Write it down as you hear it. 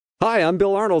Hi, I'm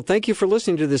Bill Arnold. Thank you for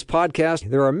listening to this podcast.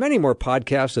 There are many more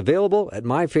podcasts available at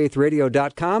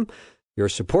myfaithradio.com. Your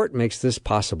support makes this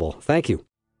possible. Thank you.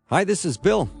 Hi, this is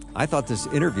Bill. I thought this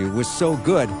interview was so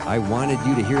good, I wanted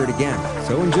you to hear it again.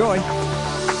 So enjoy.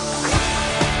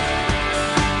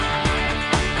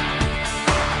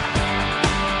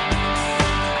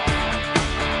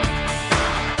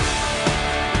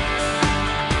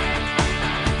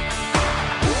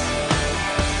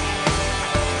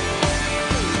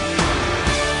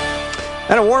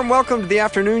 And a warm welcome to the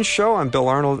afternoon show. I'm Bill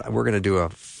Arnold. We're going to do a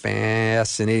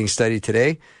fascinating study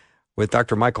today with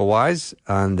Dr. Michael Wise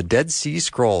on the Dead Sea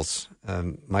Scrolls.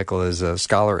 Michael is a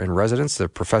scholar in residence, the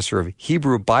professor of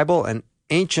Hebrew Bible and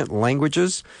ancient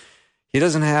languages. He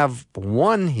doesn't have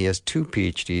one, he has 2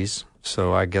 PhDs.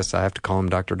 So I guess I have to call him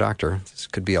Dr. Doctor. This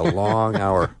could be a long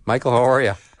hour. Michael, how are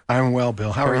you? I'm well,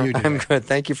 Bill. How are you today? I'm good.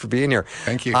 Thank you for being here.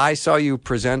 Thank you. I saw you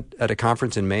present at a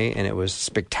conference in May, and it was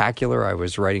spectacular. I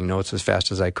was writing notes as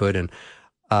fast as I could. And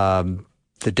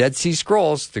the Dead Sea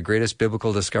Scrolls, the greatest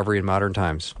biblical discovery in modern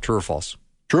times. True or false?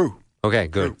 True. Okay,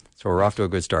 good. True. So we're off to a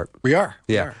good start. We are.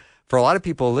 Yeah. We are. For a lot of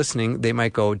people listening, they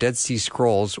might go, Dead Sea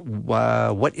Scrolls,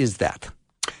 what is that?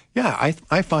 Yeah,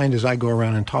 I find as I go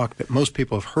around and talk that most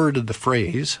people have heard of the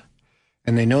phrase,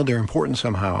 and they know they're important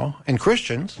somehow. And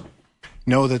Christians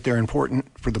know that they're important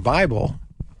for the Bible,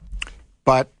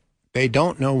 but they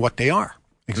don't know what they are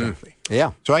exactly.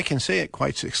 Yeah. So I can say it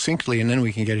quite succinctly, and then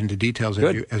we can get into details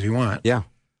as you want. Yeah.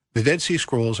 The Dead Sea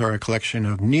Scrolls are a collection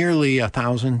of nearly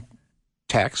 1,000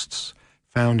 texts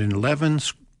found in 11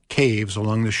 caves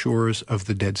along the shores of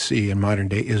the Dead Sea in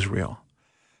modern-day Israel.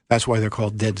 That's why they're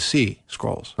called Dead Sea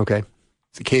Scrolls. Okay.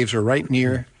 The caves are right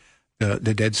near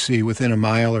the Dead Sea, within a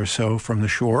mile or so from the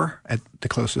shore, at the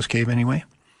closest cave anyway.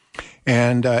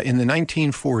 And in the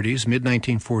 1940s,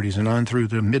 mid-1940s, and on through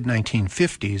the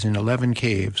mid-1950s, in 11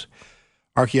 caves,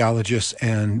 archaeologists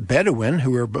and Bedouin,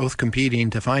 who were both competing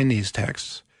to find these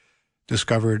texts,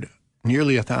 discovered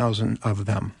nearly 1,000 of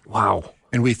them. Wow.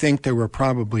 And we think there were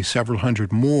probably several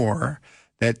hundred more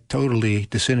that totally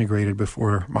disintegrated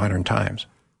before modern times.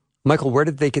 Michael, where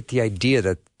did they get the idea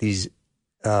that these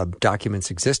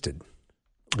documents existed?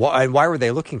 Why were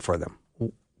they looking for them?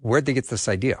 Where did they get this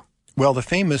idea? Well, the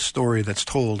famous story that's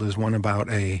told is one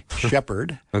about a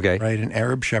shepherd, okay, right, an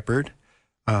Arab shepherd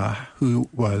who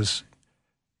was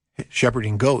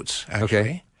shepherding goats, actually.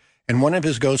 Okay. And one of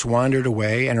his goats wandered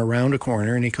away and around a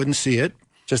corner, and he couldn't see it.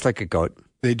 Just like a goat.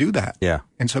 They do that. Yeah.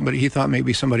 And he thought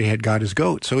maybe somebody had got his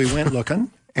goat, so he went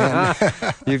looking. And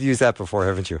You've used that before,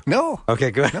 haven't you? No.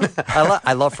 Okay, good. No.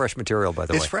 I love fresh material, by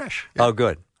the way. It's fresh. Yeah. Oh,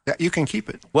 good. Yeah, you can keep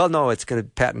it. Well, no, it's going to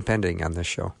patent pending on this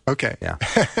show. Okay. Yeah.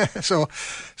 So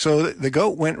the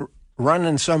goat went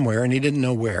running somewhere, and he didn't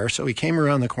know where. So he came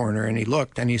around the corner, and he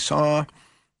looked, and he saw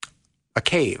a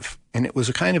cave. And it was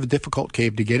a kind of a difficult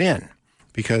cave to get in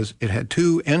because it had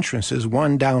 2 entrances,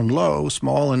 one down low,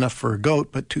 small enough for a goat,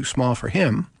 but too small for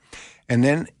him. And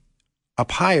then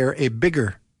up higher, a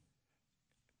bigger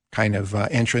kind of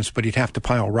entrance, but he'd have to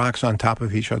pile rocks on top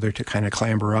of each other to kind of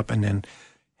clamber up and then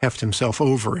heft himself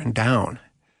over and down.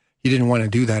 He didn't want to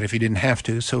do that if he didn't have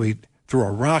to, so he threw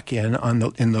a rock in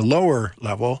the lower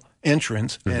level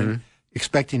entrance and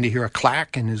expecting to hear a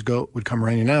clack, and his goat would come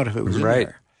running out if it was in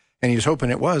there. And he was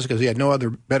hoping it was because he had no other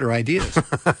better ideas.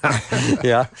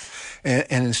 Yeah.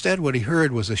 And instead what he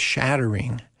heard was a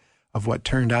shattering of what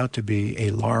turned out to be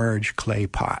a large clay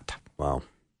pot. Wow.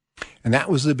 And that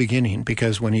was the beginning,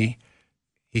 because when he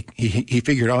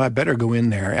figured, I better go in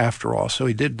there after all. So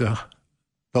he did the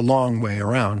long way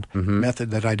around method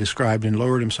that I described and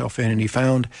lowered himself in, and he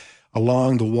found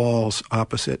along the walls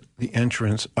opposite the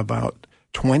entrance about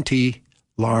 20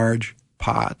 large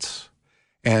pots,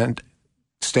 and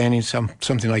standing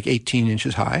something like 18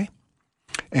 inches high.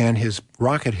 And his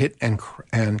rocket hit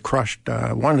and crushed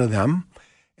one of them.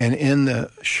 And in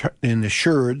the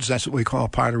sherds, that's what we call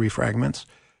pottery fragments,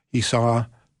 he saw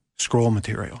scroll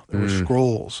material. There were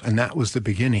scrolls, and that was the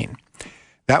beginning.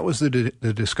 That was the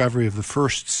discovery of the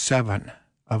first 7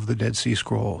 of the Dead Sea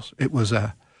Scrolls. It was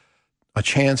a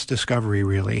chance discovery,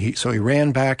 really. So he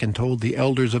ran back and told the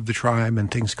elders of the tribe, and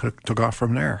things took off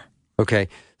from there. Okay,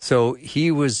 so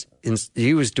he was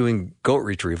doing goat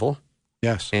retrieval.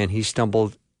 Yes, and he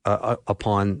stumbled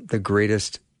upon the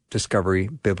greatest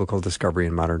biblical discovery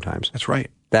in modern times. That's right.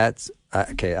 That's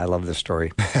okay. I love this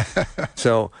story.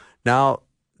 So now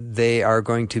they are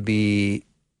going to be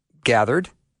gathered,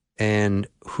 and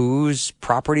whose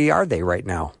property are they right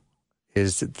now?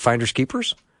 Is it finders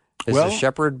keepers? Is the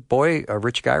shepherd boy a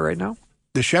rich guy right now?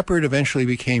 The shepherd eventually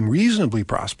became reasonably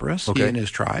prosperous, he and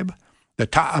his tribe. The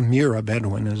Ta'amira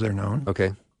Bedouin, as they're known.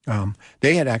 Okay.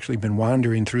 They had actually been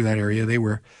wandering through that area. They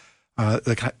were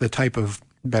the type of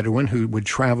Bedouin who would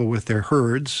travel with their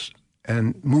herds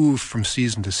and move from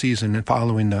season to season and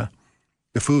following the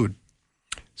food.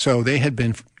 So they had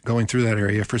been going through that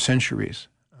area for centuries.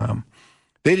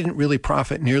 They didn't really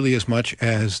profit nearly as much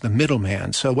as the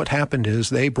middleman. So what happened is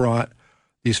they brought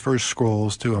these first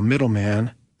scrolls to a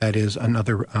middleman, that is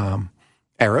another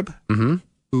Arab,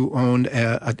 who owned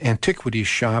an antiquities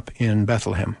shop in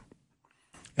Bethlehem.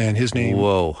 And his name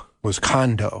was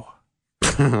Kondo.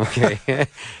 Okay.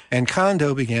 And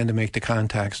Kondo began to make the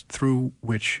contacts through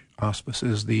which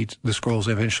auspices the scrolls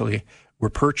eventually were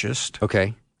purchased.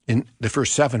 Okay. In the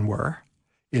first 7 were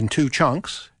in 2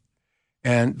 chunks.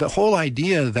 And the whole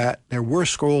idea that there were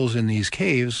scrolls in these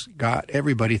caves got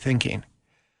everybody thinking.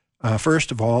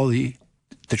 First of all, the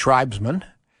tribesmen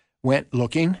went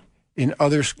looking in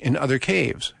other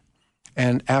caves.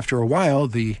 And after a while,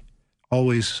 the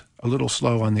always a little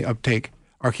slow on the uptake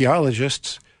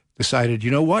archaeologists decided, you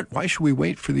know what, why should we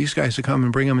wait for these guys to come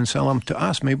and bring them and sell them to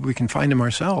us? Maybe we can find them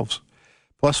ourselves.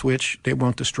 Plus which, they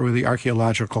won't destroy the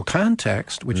archaeological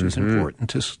context, which is important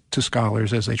to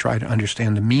scholars as they try to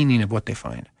understand the meaning of what they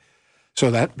find.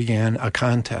 So that began a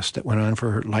contest that went on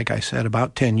for, like I said,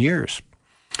 about 10 years.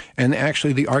 And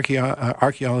actually, the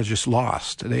archaeologists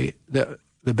lost. The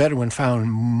Bedouin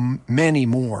found many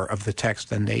more of the text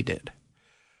than they did.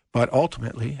 But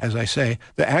ultimately, as I say,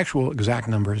 the actual exact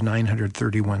number is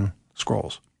 931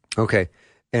 scrolls. Okay.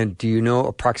 And do you know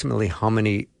approximately how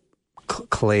many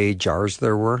clay jars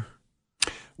there were?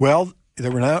 Well,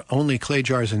 there were not only clay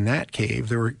jars in that cave.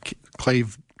 There were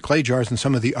clay jars in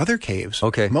some of the other caves.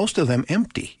 Okay. Most of them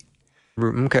empty.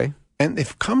 Okay. And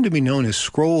they've come to be known as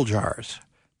scroll jars.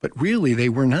 But really, they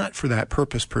were not for that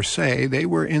purpose per se. They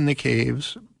were in the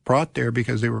caves, brought there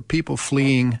because there were people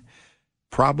fleeing,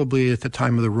 probably at the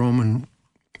time of the Roman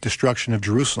destruction of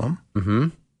Jerusalem. Mm-hmm.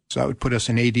 So that would put us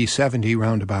in AD 70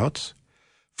 roundabouts.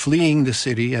 Fleeing the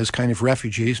city as kind of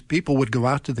refugees. People would go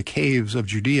out to the caves of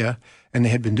Judea, and they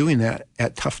had been doing that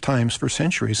at tough times for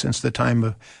centuries, since the time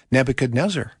of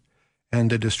Nebuchadnezzar and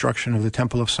the destruction of the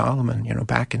Temple of Solomon,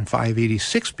 back in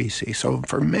 586 BC. So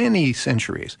for many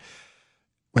centuries,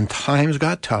 when times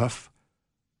got tough,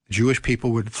 Jewish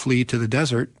people would flee to the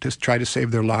desert to try to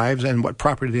save their lives and what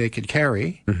property they could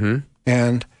carry,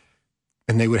 and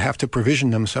they would have to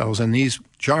provision themselves. And these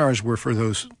jars were for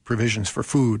those provisions for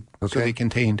food. Okay. So they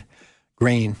contained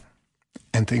grain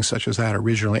and things such as that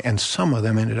originally, and some of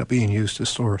them ended up being used to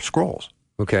store scrolls.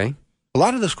 Okay. A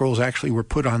lot of the scrolls actually were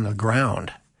put on the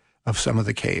ground of some of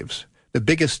the caves. The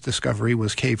biggest discovery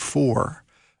was Cave 4.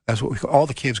 That's what we call, all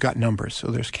the caves got numbers. So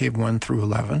there's Cave 1 through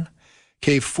 11.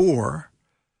 Cave 4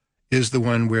 is the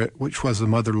one which was the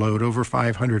mother lode. Over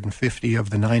 550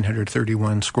 of the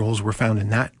 931 scrolls were found in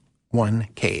that one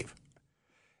cave.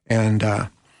 And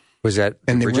was that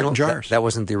and original? They were in jars. That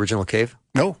wasn't the original cave?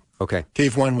 No. Okay.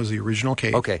 Cave 1 was the original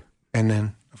cave. Okay. And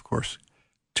then, of course,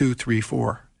 2, 3,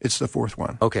 4. It's the 4th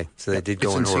one. Okay. So they did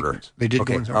go in order. Sequence. They did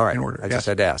go in order. All right. I just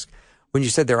had to ask. When you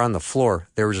said they're on the floor,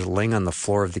 they were just laying on the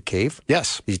floor of the cave?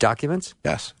 Yes. These documents?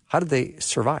 Yes. How did they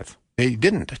survive? They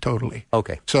didn't totally.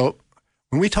 Okay. So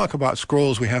when we talk about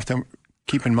scrolls, we have to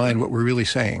keep in mind what we're really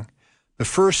saying. The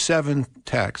first 7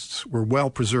 texts were well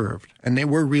preserved, and they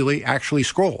were really actually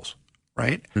scrolls,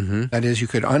 right? Mm-hmm. That is, you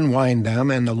could unwind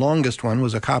them, and the longest one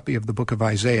was a copy of the book of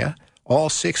Isaiah. All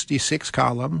 66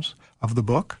 columns of the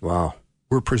book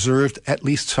were preserved, at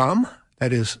least some.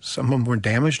 That is, some of them were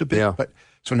damaged a bit, but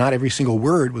so not every single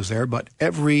word was there, but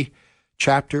every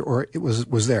chapter or it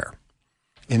was there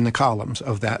in the columns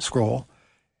of that scroll.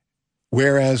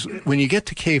 Whereas when you get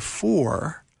to Cave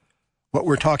 4, what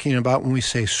we're talking about when we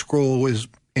say scroll is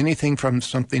anything from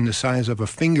something the size of a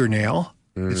fingernail,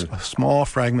 it's a small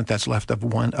fragment that's left of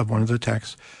one of the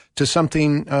texts, to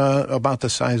something about the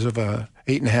size of a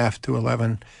 8.5 to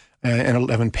 11 and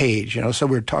 11 page. So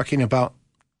we're talking about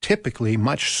typically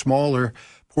much smaller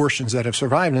portions that have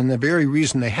survived. And the very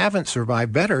reason they haven't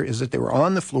survived better is that they were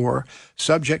on the floor,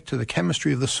 subject to the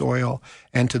chemistry of the soil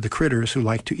and to the critters who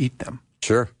like to eat them.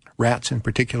 Sure. Rats in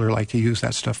particular like to use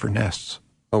that stuff for nests.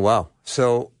 Oh, wow.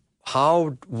 So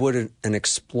how would an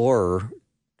explorer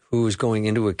who's going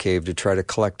into a cave to try to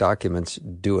collect documents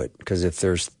do it? Because if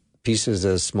there's pieces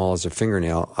as small as a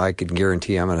fingernail, I could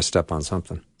guarantee I'm going to step on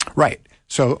something. Right.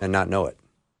 And not know it.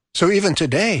 So even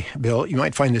today, Bill, you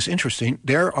might find this interesting.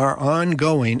 There are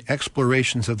ongoing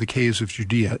explorations of the caves of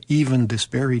Judea, even this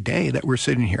very day that we're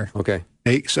sitting here. Okay.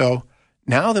 So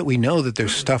now that we know that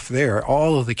there's stuff there,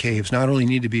 all of the caves not only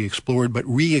need to be explored, but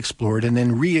re-explored and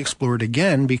then re-explored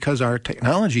again because our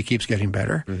technology keeps getting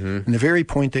better. Mm-hmm. And the very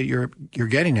point that you're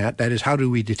getting at, that is how do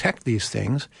we detect these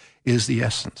things, is the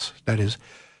essence. That is,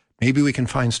 maybe we can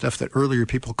find stuff that earlier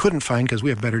people couldn't find because we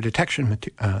have better detection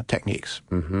techniques.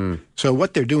 Mm-hmm. So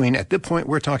what they're doing at the point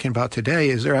we're talking about today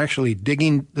is they're actually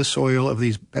digging the soil of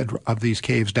these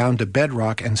caves down to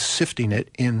bedrock and sifting it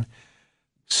in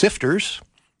sifters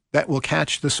that will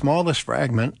catch the smallest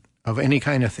fragment of any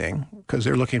kind of thing, because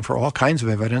they're looking for all kinds of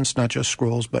evidence, not just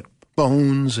scrolls, but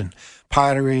bones and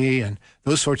pottery and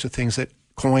those sorts of things,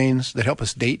 coins that help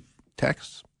us date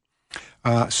texts.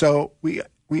 So we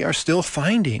are still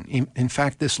finding, in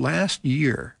fact, this last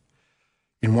year,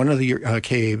 in one of the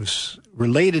caves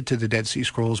related to the Dead Sea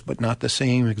Scrolls, but not the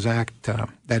same exact,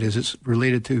 that is, it's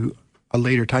related to a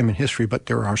later time in history, but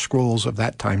there are scrolls of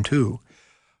that time too,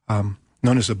 known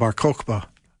as the Bar Kokhba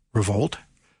revolt,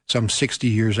 some 60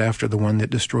 years after the one that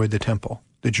destroyed the temple.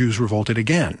 The Jews revolted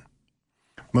again.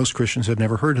 Most Christians have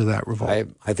never heard of that revolt.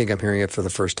 I think I'm hearing it for the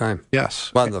first time.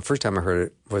 Yes. Well, the first time I heard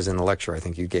it was in a lecture I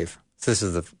think you gave. So this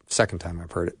is the second time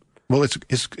I've heard it. Well,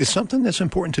 it's something that's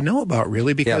important to know about,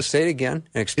 really, because... Yeah, say it again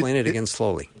and explain it again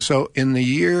slowly. So in the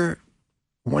year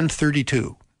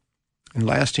 132, and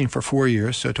lasting for 4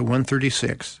 years, so to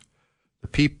 136,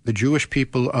 the Jewish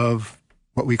people of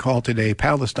what we call today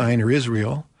Palestine or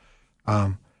Israel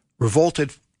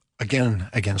revolted again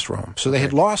against Rome. So they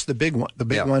had lost the big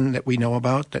one that we know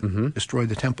about that destroyed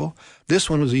the temple. This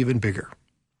one was even bigger.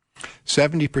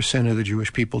 70% of the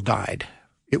Jewish people died.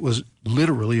 It was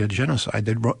literally a genocide.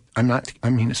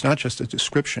 It's not just a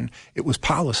description. It was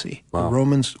policy. Wow. The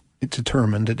Romans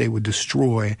determined that they would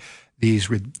destroy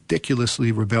these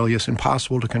ridiculously rebellious,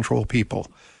 impossible to control people,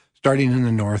 starting in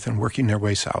the north and working their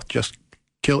way south. Just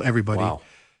kill everybody. Wow.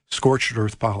 Scorched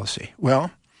earth policy.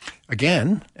 Well,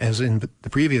 again, as in the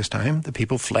previous time, the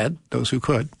people fled, those who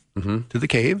could, to the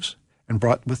caves and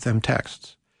brought with them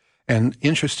texts. And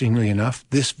interestingly enough,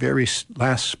 this very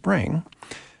last spring,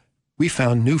 we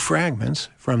found new fragments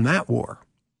from that war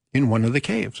in one of the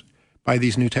caves by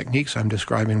these new techniques I'm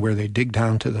describing, where they dig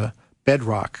down to the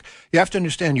bedrock. You have to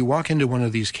understand, you walk into one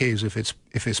of these caves, if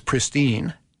it's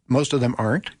pristine, most of them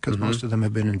aren't, because most of them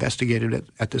have been investigated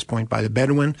at this point by the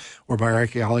Bedouin or by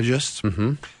archaeologists.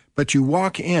 But you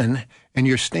walk in and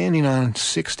you're standing on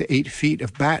 6 to 8 feet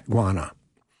of bat guano.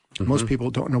 Most people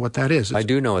don't know what that is. I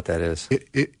do know what that is.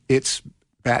 It's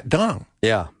bat dung.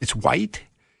 Yeah. It's white,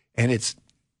 and it's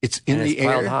in the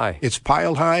air. Piled high. It's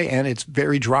piled high, and it's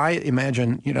very dry.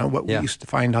 Imagine, what we used to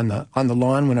find on the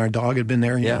lawn when our dog had been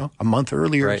there, a month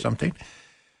earlier or something.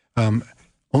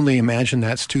 Only imagine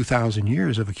that's 2,000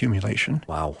 years of accumulation.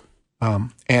 Wow.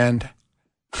 And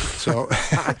so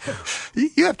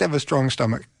you have to have a strong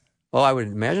stomach. Well, I would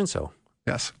imagine so.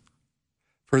 Yes.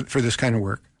 For this kind of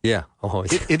work. Yeah. Oh,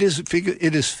 it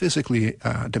is physically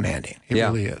demanding. It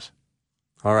really is.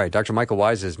 All right. Dr. Michael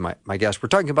Wise is my guest. We're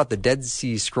talking about the Dead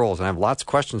Sea Scrolls, and I have lots of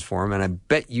questions for him, and I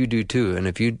bet you do too. And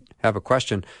if you have a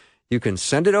question, you can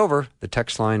send it over. The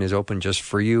text line is open just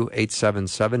for you,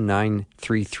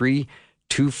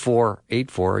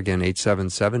 877-933-2484. Again,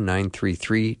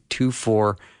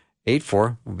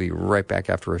 877-933-2484. We'll be right back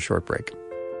after a short break.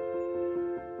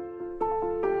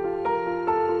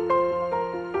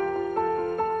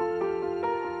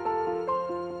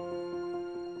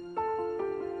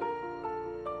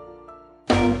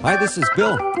 Hi, this is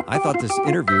Bill. I thought this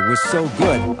interview was so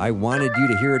good, I wanted you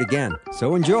to hear it again.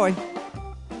 So enjoy.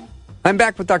 I'm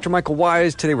back with Dr. Michael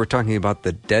Wise. Today we're talking about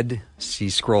the Dead Sea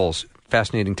Scrolls.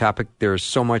 Fascinating topic. There's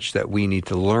so much that we need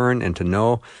to learn and to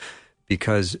know,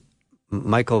 because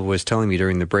Michael was telling me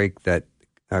during the break that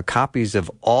copies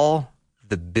of all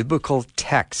the biblical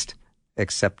text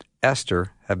except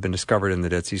Esther have been discovered in the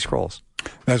Dead Sea Scrolls.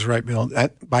 That's right, Bill.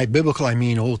 By biblical, I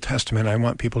mean Old Testament. I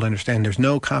want people to understand there's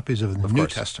no copies of the New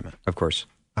Testament. Of course.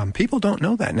 People don't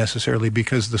know that necessarily,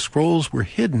 because the scrolls were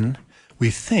hidden, we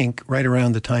think, right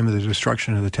around the time of the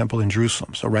destruction of the temple in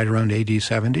Jerusalem, so right around AD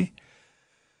 70.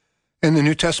 And the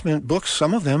New Testament books,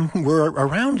 some of them were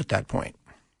around at that point,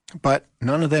 but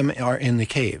none of them are in the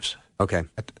caves. Okay.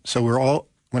 So we're all,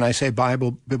 when I say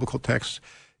biblical texts,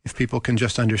 if people can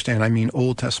just understand, I mean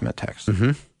Old Testament texts.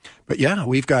 But yeah,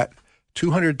 we've got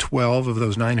 212 of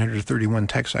those 931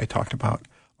 texts I talked about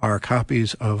are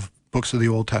copies of books of the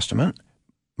Old Testament,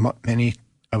 many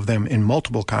of them in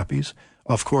multiple copies.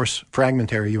 Of course,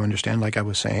 fragmentary, you understand, like I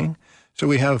was saying. So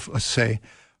we have, let's say,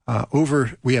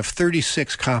 we have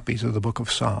 36 copies of the book of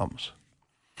Psalms,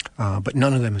 but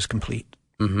none of them is complete.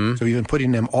 So even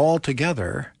putting them all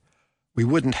together, we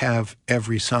wouldn't have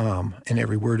every psalm and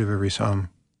every word of every psalm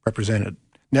represented.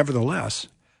 Nevertheless,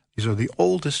 these are the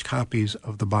oldest copies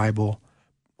of the Bible,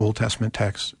 Old Testament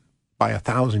texts, by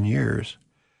 1,000 years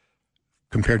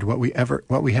compared to what we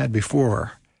had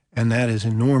before. And that is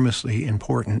enormously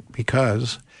important,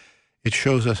 because It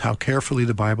shows us how carefully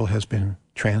the Bible has been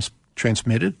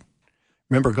transmitted.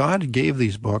 Remember, God gave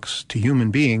these books to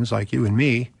human beings like you and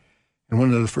me, and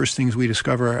one of the first things we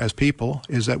discover as people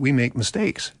is that we make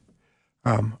mistakes.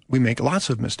 We make lots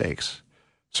of mistakes.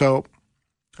 So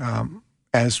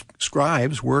as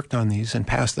scribes worked on these and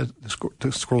passed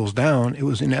the scrolls down, it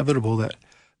was inevitable that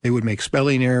they would make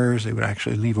spelling errors. They would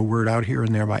actually leave a word out here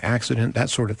and there by accident, that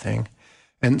sort of thing.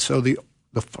 And so the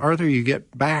farther you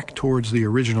get back towards the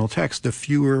original text, the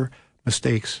fewer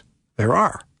mistakes there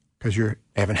are, because they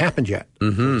haven't happened yet,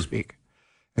 so to speak.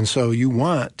 And so you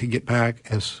want to get back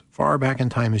as far back in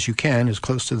time as you can, as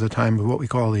close to the time of what we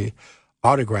call the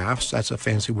autographs, that's a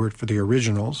fancy word for the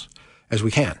originals, as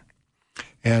we can.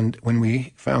 And when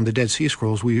we found the Dead Sea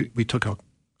Scrolls, we took a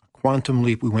quantum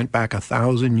leap. We went back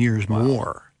 1,000 years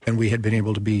more than we had been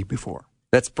able to be before.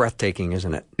 That's breathtaking,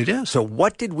 isn't it? It is. So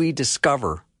what did we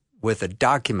discover with a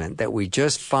document that we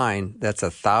just find that's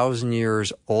 1,000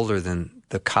 years older than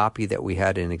the copy that we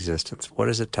had in existence? What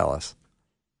does it tell us?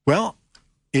 Well,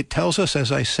 it tells us,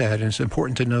 as I said, and it's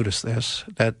important to notice this,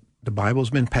 that the Bible's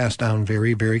been passed down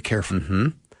very, very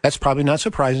carefully. That's probably not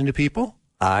surprising to people.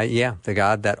 Yeah, the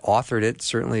God that authored it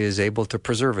certainly is able to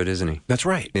preserve it, isn't he? That's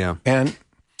right. Yeah. And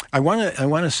I want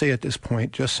to say at this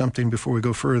point just something before we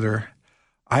go further.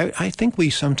 I think we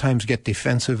sometimes get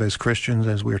defensive as Christians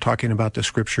as we're talking about the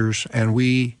Scriptures, and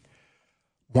we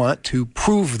want to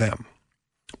prove them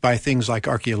by things like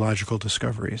archaeological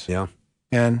discoveries. Yeah.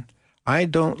 And I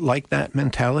don't like that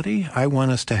mentality. I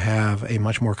want us to have a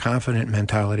much more confident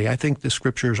mentality. I think the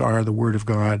Scriptures are the Word of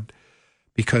God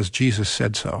because Jesus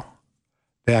said so.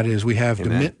 That is, we have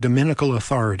dominical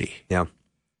authority. Yeah.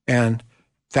 And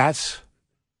that's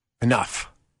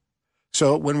enough.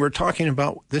 So when we're talking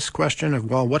about this question of,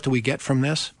 well, what do we get from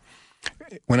this?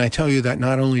 When I tell you that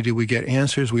not only do we get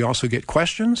answers, we also get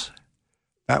questions,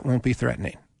 that won't be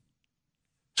threatening.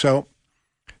 So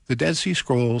the Dead Sea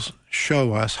Scrolls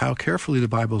show us how carefully the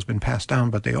Bible has been passed down,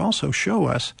 but they also show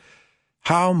us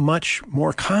how much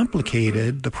more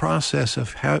complicated the process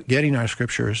of getting our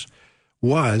Scriptures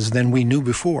was than we knew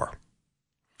before.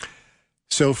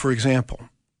 So, for example,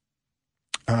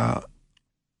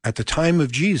 at the time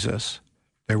of Jesus,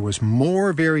 there was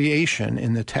more variation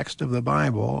in the text of the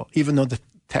Bible, even though the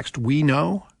text we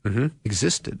know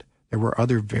existed. There were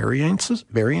other variants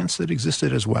that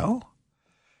existed as well,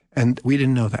 and we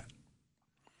didn't know that.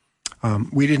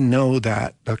 We didn't know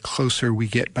that the closer we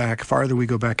get back, farther we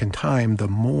go back in time, the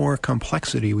more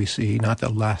complexity we see, not the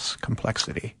less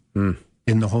complexity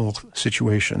in the whole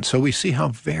situation. So we see how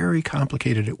very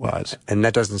complicated it was. And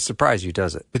that doesn't surprise you,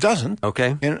 does it? It doesn't.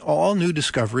 Okay. And all new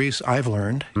discoveries I've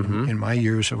learned in my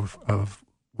years of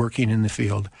working in the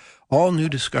field, all new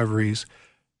discoveries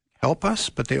help us,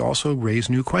 but they also raise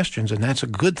new questions, and that's a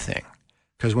good thing.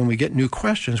 Because when we get new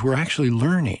questions, we're actually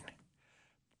learning.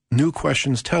 New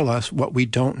questions tell us what we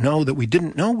don't know that we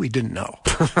didn't know we didn't know.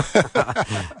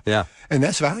 Yeah. And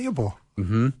that's valuable.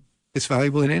 It's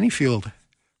valuable in any field,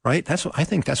 right? I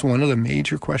think that's one of the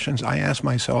major questions I ask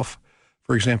myself.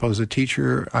 For example, as a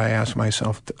teacher, I ask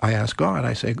God,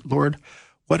 I say, Lord,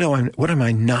 what am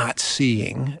I not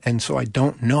seeing? And so I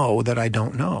don't know that I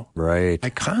don't know. Right. I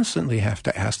constantly have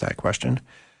to ask that question.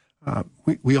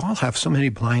 We all have so many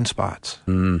blind spots.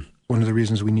 One of the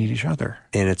reasons we need each other.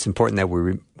 And it's important that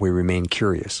we remain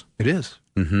curious. It is.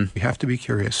 We have to be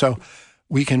curious. So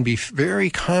we can be very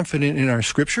confident in our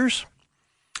Scriptures,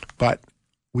 but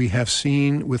we have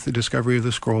seen with the discovery of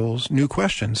the scrolls new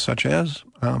questions, such as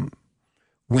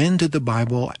when did the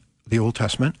Bible, the Old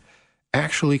Testament,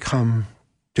 actually come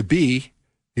to be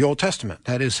the Old Testament?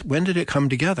 That is, when did it come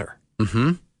together?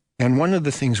 And one of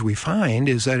the things we find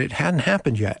is that it hadn't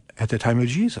happened yet at the time of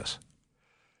Jesus.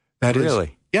 That is,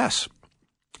 really? Yes.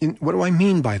 What do I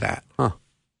mean by that?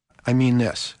 I mean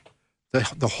this.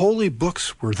 The holy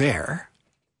books were there,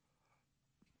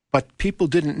 but people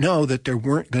didn't know that there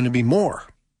weren't going to be more.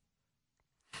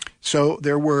 So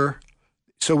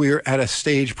we were at a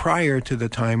stage prior to the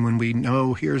time when we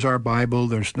know, here's our Bible,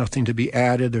 there's nothing to be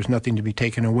added, there's nothing to be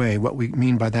taken away. What we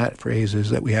mean by that phrase is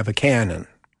that we have a canon,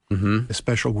 the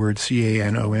special word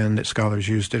C-A-N-O-N that scholars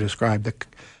use to describe the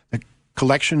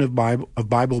collection of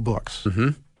Bible books.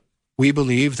 We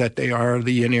believe that they are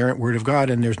the inerrant Word of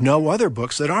God, and there's no other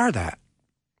books that are that.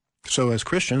 So as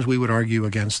Christians, we would argue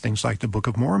against things like the Book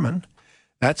of Mormon.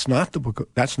 That's not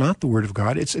the Word of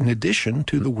God. It's in addition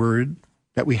to the Word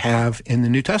that we have in the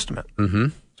New Testament.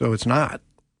 So it's not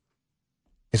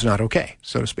okay,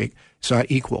 so to speak. It's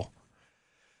not equal.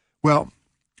 Well,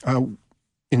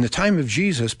 in the time of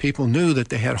Jesus, people knew that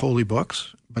they had holy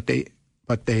books, but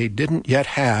they didn't yet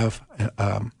have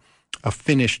a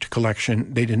finished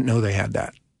collection. They didn't know they had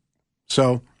that.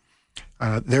 So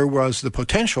there was the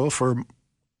potential for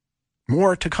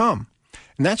more to come.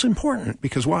 And that's important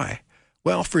because why?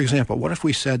 Well, for example, what if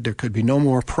we said there could be no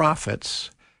more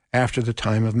prophets after the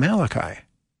time of Malachi?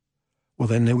 Well,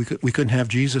 then we couldn't have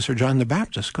Jesus or John the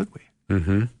Baptist, could we?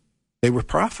 Mm-hmm. They were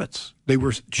prophets.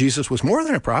 Jesus was more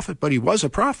than a prophet, but he was a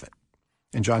prophet.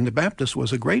 And John the Baptist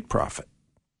was a great prophet.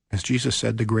 As Jesus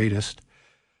said, the greatest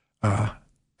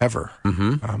ever.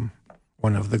 Mm-hmm.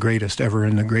 One of the greatest ever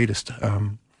and the greatest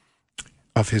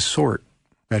of his sort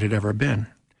that had ever been.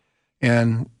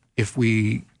 And if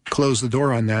we close the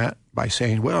door on that by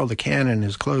saying, well, the canon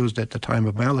is closed at the time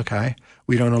of Malachi,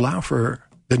 we don't allow for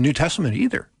the New Testament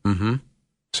either. Mm-hmm.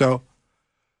 So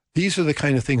these are the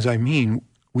kind of things I mean.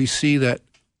 We see that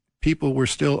people were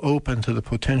still open to the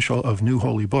potential of new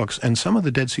holy books, and some of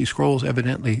the Dead Sea Scrolls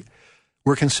evidently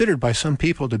were considered by some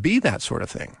people to be that sort of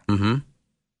thing. Mm-hmm.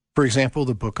 For example,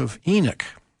 the book of Enoch.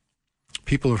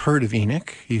 People have heard of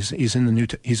Enoch. He's in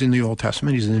the Old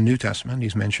Testament. He's in the New Testament.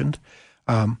 He's mentioned.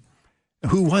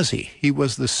 Who was he? He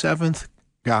was the seventh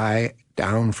guy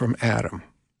down from Adam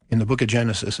in the book of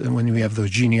Genesis. And when we have those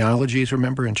genealogies,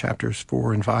 remember, in chapters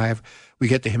 4 and 5, we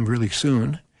get to him really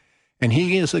soon. And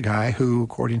he is the guy who,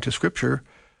 according to Scripture,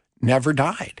 never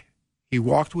died. He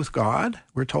walked with God,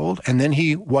 we're told, and then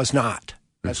he was not.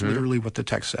 That's literally what the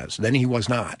text says. Then he was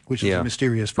not, which is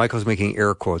mysterious. Michael's making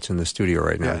air quotes in the studio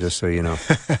right now, just so you know.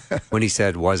 When he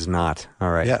said was not.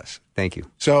 All right. Yes. Thank you.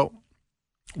 So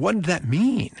what did that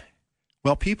mean?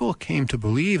 Well, people came to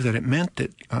believe that it meant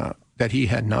that he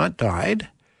had not died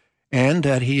and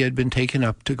that he had been taken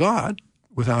up to God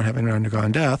without having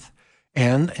undergone death.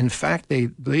 And, in fact, they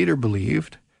later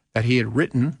believed that he had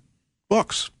written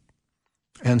books.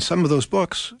 And some of those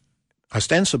books,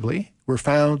 ostensibly, were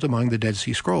found among the Dead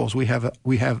Sea Scrolls. We have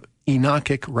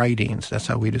Enochic writings. That's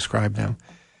how we describe them.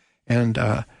 And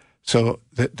so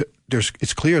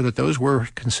it's clear that those were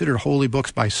considered holy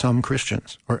books by some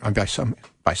Christians, or by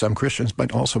some Christians,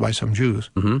 but also by some Jews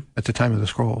at the time of the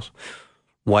Scrolls.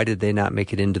 Why did they not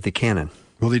make it into the canon?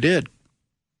 Well, they did.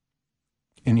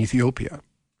 In Ethiopia.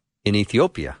 In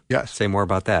Ethiopia? Yes. Say more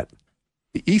about that.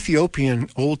 The Ethiopian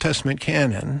Old Testament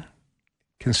canon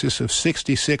consists of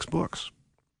 66 books.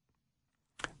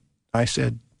 I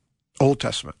said Old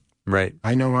Testament. Right.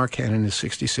 I know our canon is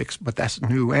 66, but that's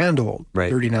new and old,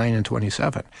 right. 39 and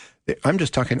 27. I'm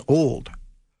just talking old.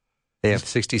 They have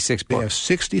 66 books. They have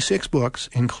 66 books,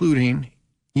 including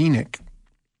Enoch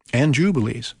and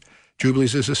Jubilees.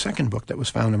 Jubilees is the second book that was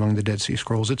found among the Dead Sea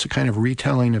Scrolls. It's a kind of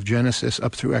retelling of Genesis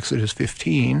up through Exodus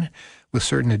 15 with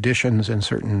certain additions and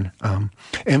certain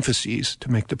emphases to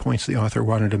make the points the author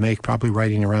wanted to make, probably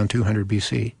writing around 200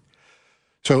 BC.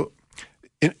 So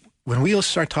when we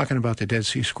start talking about the Dead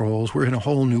Sea Scrolls, we're in a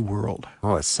whole new world.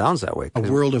 Oh, it sounds that way. A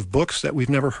world of books that we've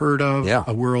never heard of, yeah.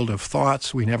 A world of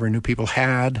thoughts we never knew people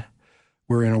had.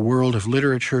 We're in a world of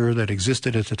literature that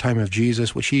existed at the time of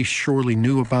Jesus, which he surely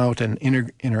knew about and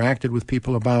interacted with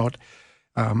people about,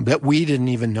 that we didn't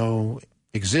even know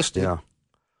existed.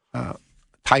 Yeah.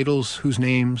 Titles whose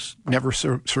names never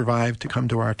survived to come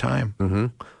to our time. Mm-hmm.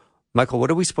 Michael,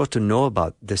 what are we supposed to know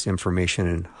about this information,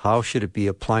 and how should it be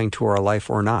applying to our life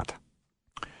or not?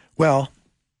 Well,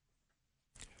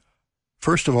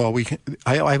 first of all,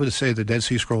 I would say the Dead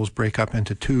Sea Scrolls break up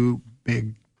into two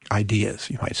big ideas,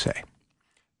 you might say.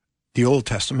 The Old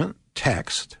Testament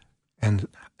text and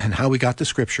how we got the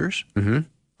Scriptures, on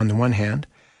the one hand,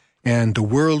 and the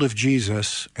world of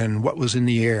Jesus and what was in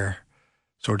the air,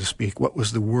 so to speak, what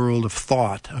was the world of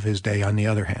thought of his day on the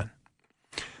other hand.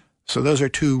 So those are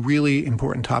two really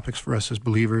important topics for us as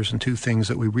believers and two things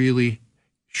that we really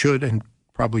should and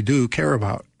probably do care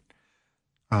about.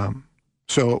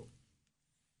 So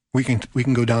we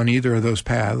can go down either of those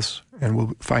paths and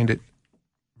we'll find it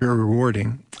very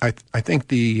rewarding. I think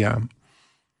the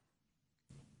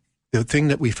thing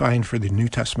that we find for the New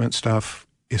Testament stuff,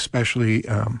 especially,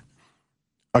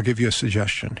 I'll give you a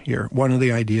suggestion here. One of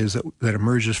the ideas that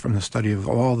emerges from the study of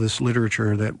all this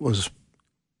literature that was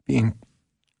being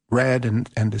read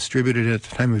and distributed at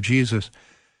the time of Jesus,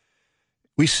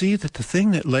 we see that the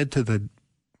thing that led to the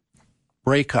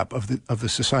breakup of the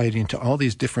society into all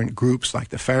these different groups, like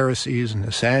the Pharisees and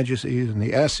the Sadducees and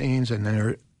the Essenes, and there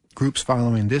are groups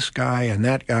following this guy and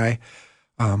that guy.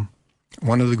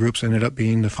 One of the groups ended up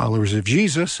being the followers of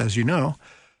Jesus, as you know.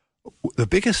 The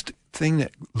biggest thing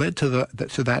that led to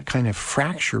that kind of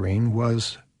fracturing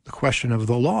was the question of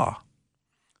the law,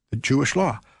 the Jewish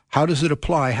law. How does it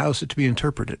apply? How is it to be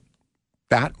interpreted?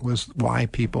 That was why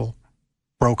people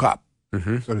broke up,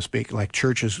 so to speak. Like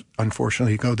churches,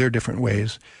 unfortunately, go their different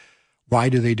ways. Why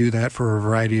do they do that? For a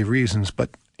variety of reasons. But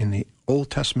in the Old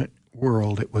Testament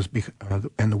world, it was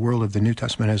and the world of the New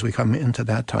Testament as we come into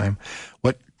that time,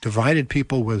 what divided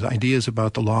people was ideas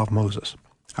about the law of Moses.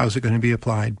 How is it going to be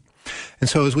applied? And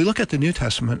so as we look at the New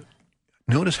Testament,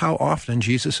 notice how often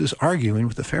Jesus is arguing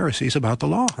with the Pharisees about the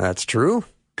law. That's true.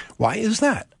 Why is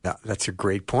that? That's a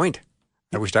great point.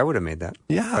 I wished I would have made that.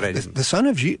 Yeah, but I didn't.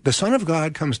 The Son of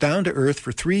God comes down to earth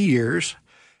for 3 years,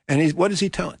 and what is he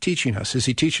teaching us? Is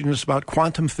he teaching us about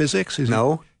quantum physics?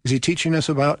 No. Is he teaching us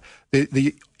about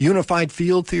the unified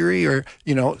field theory, or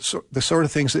the sort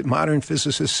of things that modern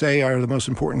physicists say are the most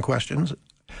important questions?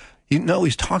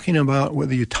 He's talking about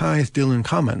whether you tithe dill and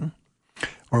cumin,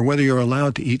 or whether you're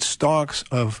allowed to eat stalks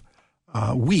of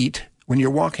wheat when you're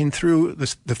walking through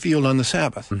the field on the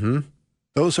Sabbath. Mm-hmm.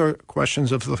 Those are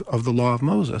questions of the law of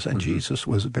Moses, and Jesus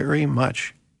was very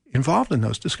much involved in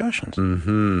those discussions.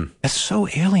 Mm-hmm. That's so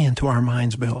alien to our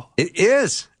minds, Bill. It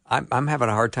is. I'm having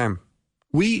a hard time.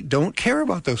 We don't care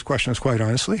about those questions, quite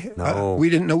honestly. No. We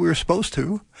didn't know we were supposed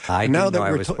to. I didn't know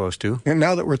I was supposed to. And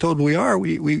now that we're told we are,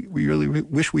 we really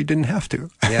wish we didn't have to.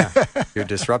 Yeah. You're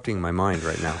disrupting my mind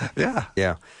right now. Yeah.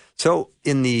 Yeah. So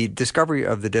in the discovery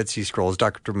of the Dead Sea Scrolls,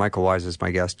 Dr. Michael Wise is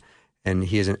my guest, and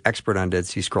he is an expert on Dead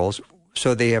Sea Scrolls.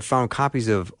 So they have found copies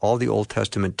of all the Old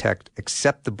Testament text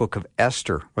except the book of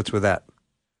Esther. What's with that?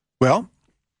 Well,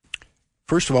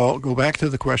 first of all, go back to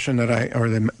the question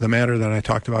the matter that I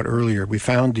talked about earlier. We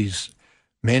found these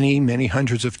many, many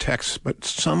hundreds of texts, but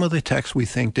some of the texts we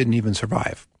think didn't even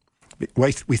survive.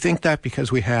 We think that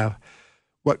because we have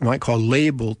what we might call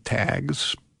label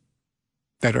tags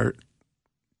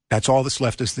that's all that's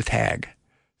left is the tag.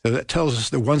 So that tells us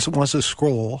there once was a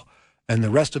scroll and the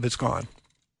rest of it's gone.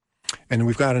 And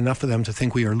we've got enough of them to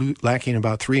think we are lacking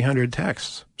about 300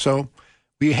 texts. So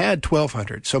we had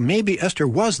 1,200. So maybe Esther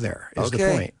was there, is the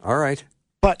point. All right.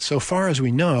 But so far as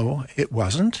we know, it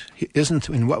wasn't. It isn't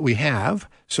in what we have.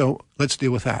 So let's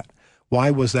deal with that.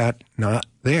 Why was that not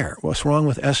there? What's wrong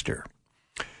with Esther?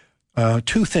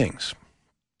 Two things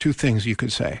you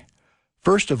could say.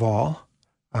 First of all,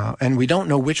 and we don't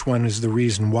know which one is the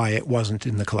reason why it wasn't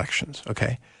in the collections,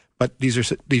 okay? But these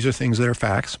are things that are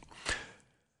facts.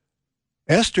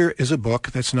 Esther is a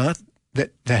book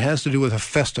that has to do with a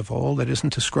festival that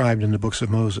isn't described in the books of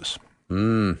Moses.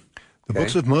 The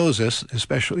books of Moses,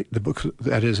 especially the books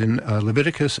that is in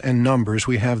Leviticus and Numbers,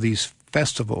 we have these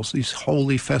festivals, these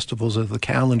holy festivals of the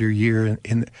calendar year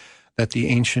that the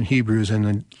ancient Hebrews and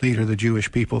then later the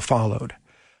Jewish people followed,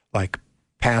 like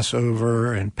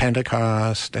Passover and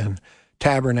Pentecost and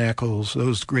Tabernacles,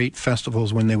 those great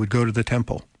festivals when they would go to the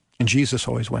temple. And Jesus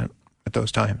always went at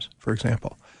those times, for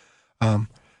example.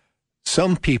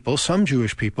 Some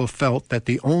Jewish people felt that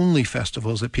the only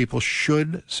festivals that people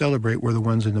should celebrate were the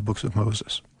ones in the books of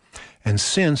Moses. And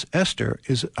since Esther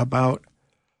is about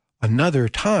another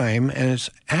time, and it's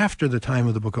after the time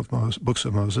of the books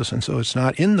of Moses, and so it's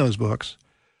not in those books,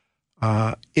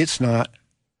 it's not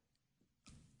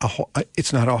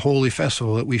a holy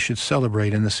festival that we should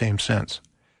celebrate in the same sense.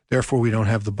 Therefore, we don't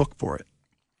have the book for it.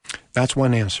 That's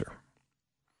one answer.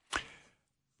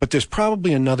 But there's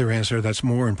probably another answer that's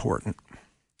more important,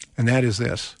 and that is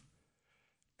this.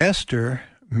 Esther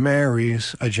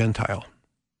marries a Gentile.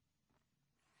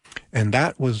 And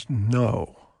that was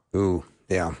no. Ooh,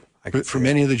 yeah. For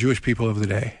many of the Jewish people of the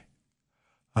day.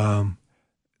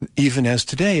 Even as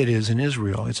today it is in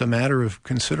Israel. It's a matter of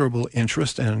considerable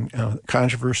interest and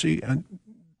controversy. And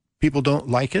people don't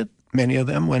like it, many of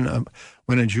them, when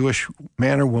a Jewish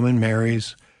man or woman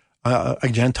marries a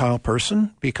Gentile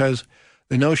person, because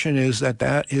the notion is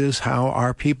that is how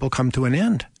our people come to an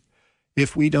end.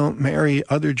 If we don't marry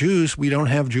other Jews, we don't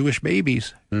have Jewish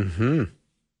babies. Mm-hmm.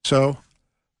 So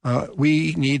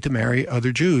we need to marry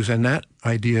other Jews, and that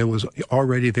idea was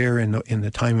already there in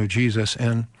the time of Jesus,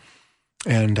 and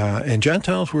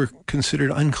Gentiles were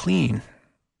considered unclean.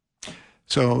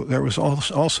 So there was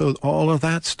also all of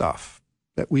that stuff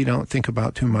that we don't think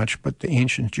about too much, but the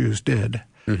ancient Jews did.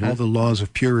 Mm-hmm. All the laws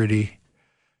of purity.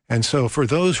 And so for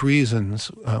those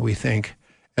reasons, we think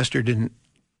Esther didn't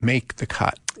make the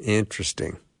cut.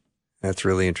 Interesting. That's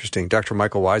really interesting. Dr.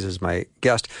 Michael Wise is my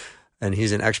guest, and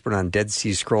he's an expert on Dead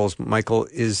Sea Scrolls. Michael,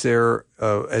 is there,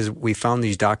 as we found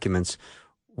these documents,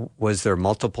 was there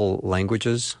multiple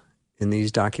languages in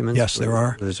these documents? Yes, there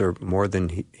are. Is there more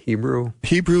than Hebrew?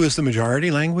 Hebrew is the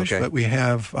majority language, okay. But we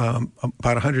have about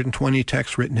 120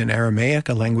 texts written in Aramaic,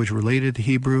 a language related to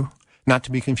Hebrew. Not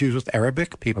to be confused with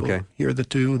Arabic. People hear the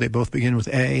two. They both begin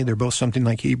with A. They're both something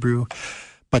like Hebrew,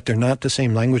 but they're not the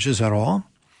same languages at all.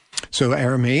 So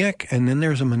Aramaic, and then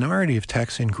there's a minority of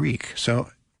texts in Greek. So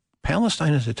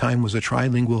Palestine at the time was a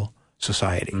trilingual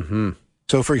society. Mm-hmm.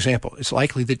 So, for example, it's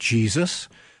likely that Jesus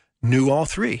knew all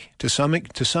three to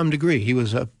some degree. He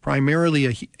was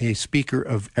primarily a speaker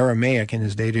of Aramaic in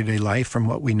his day-to-day life, from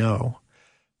what we know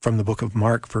from the book of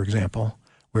Mark, for example,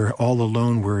 where all the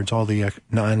loan words, all the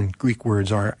non-Greek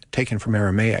words are taken from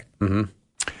Aramaic. Mm-hmm.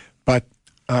 But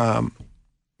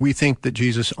we think that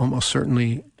Jesus almost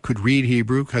certainly could read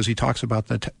Hebrew, because he talks about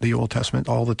the Old Testament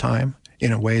all the time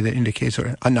in a way that indicates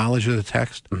a knowledge of the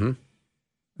text. Mm-hmm.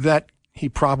 That he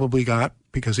probably got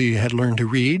because he had learned to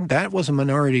read. That was a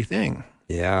minority thing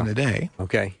in the day.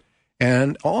 Okay.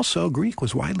 And also Greek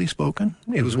was widely spoken.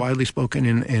 It was widely spoken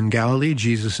in Galilee.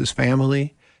 Jesus'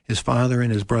 family, his father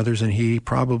and his brothers and he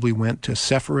probably went to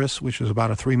Sepphoris, which was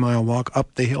about a 3-mile walk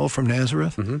up the hill from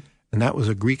Nazareth. Mm-hmm. And that was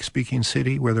a Greek-speaking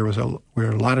city where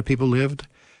where a lot of people lived.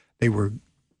 They were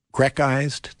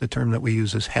Grecized. The term that we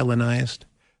use is Hellenized.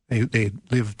 They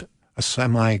lived a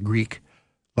semi-Greek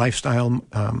lifestyle,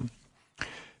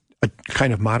 a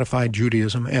kind of modified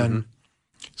Judaism. And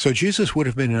so Jesus would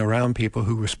have been around people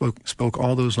who spoke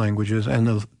all those languages, and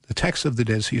the texts of the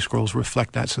Dead Sea Scrolls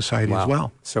reflect that society as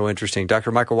well. So interesting.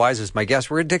 Dr. Michael Wise is my guest.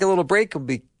 We're going to take a little break. We'll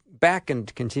be back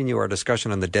and continue our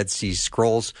discussion on the Dead Sea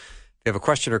Scrolls. If you have a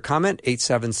question or comment,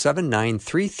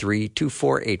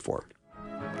 877-933-2484.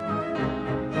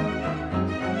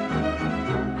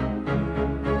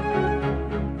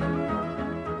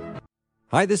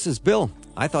 Hi, this is Bill.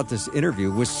 I thought this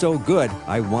interview was so good,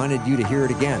 I wanted you to hear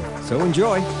it again. So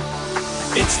enjoy.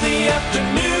 It's the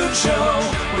afternoon show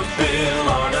with Bill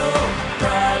Arnold.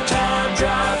 Prime time,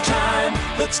 drive time.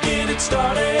 Let's get it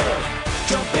started.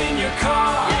 Jump in your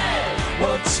car. Yeah.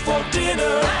 What's for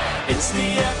dinner? It's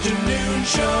the afternoon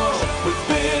show with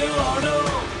Bill Arnold.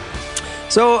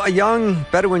 So a young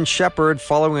Bedouin shepherd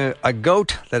following a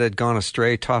goat that had gone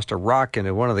astray tossed a rock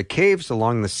into one of the caves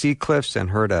along the sea cliffs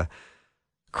and heard a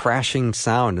crashing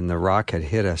sound, and the rock had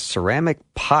hit a ceramic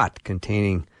pot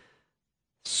containing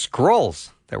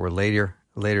scrolls that were later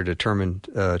determined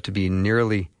to be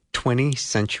nearly 20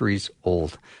 centuries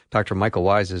old. Dr. Michael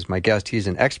Wise is my guest. He's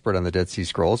an expert on the Dead Sea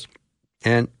Scrolls,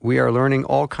 and we are learning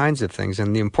all kinds of things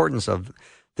and the importance of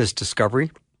this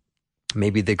discovery,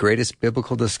 maybe the greatest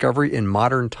biblical discovery in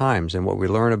modern times. And what we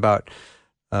learn about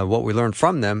what we learned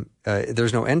from them,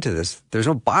 there's no end to this. There's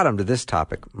no bottom to this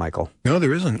topic, Michael. No,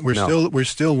 there isn't. We're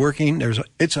still working.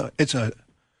 It's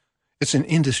an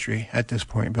industry at this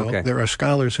point, Bill. Okay. There are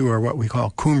scholars who are what we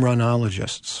call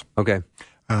Qumranologists. Okay.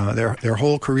 Their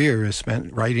whole career is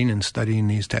spent writing and studying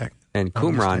these texts. And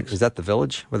Qumran, is that the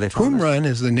village where they found this? Qumran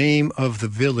is the name of the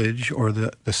village or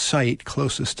the site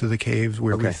closest to the caves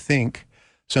where we think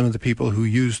some of the people who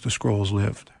used the scrolls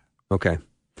lived. Okay.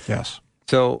 Yes.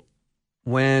 So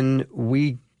when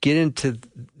we get into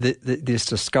this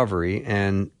discovery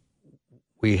and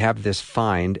we have this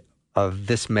find of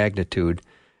this magnitude,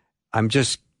 I'm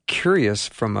just curious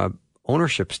from a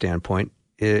ownership standpoint,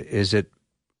 is it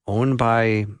owned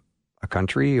by a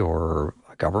country or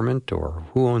a government, or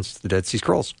who owns the Dead Sea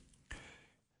Scrolls?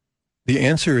 The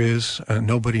answer is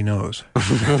nobody knows.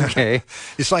 Okay.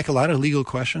 It's like a lot of legal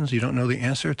questions. You don't know the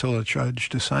answer until a judge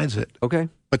decides it. Okay.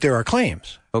 But there are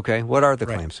claims. Okay. What are the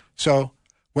claims? So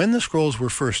when the scrolls were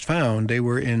first found, they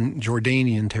were in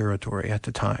Jordanian territory at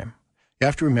the time. You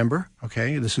have to remember,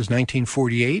 this is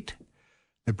 1948.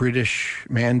 The British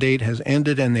mandate has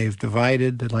ended and they've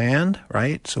divided the land,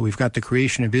 right? So we've got the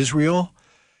creation of Israel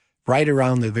right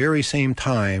around the very same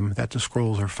time that the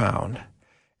scrolls are found.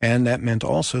 And that meant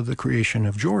also the creation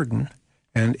of Jordan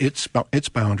and its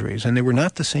boundaries. And they were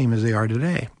not the same as they are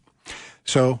today.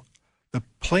 So the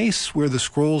place where the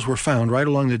scrolls were found right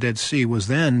along the Dead Sea was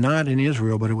then not in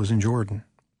Israel, but it was in Jordan.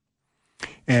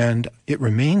 And it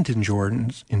remained in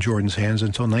Jordan's hands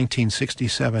until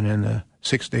 1967 and the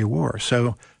Six-Day War.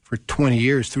 So for 20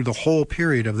 years, through the whole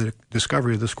period of the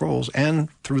discovery of the scrolls and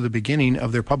through the beginning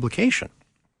of their publication.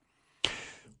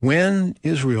 When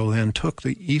Israel then took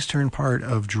the eastern part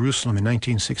of Jerusalem in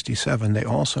 1967, they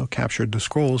also captured the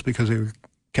scrolls because they were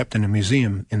kept in a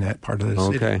museum in that part of the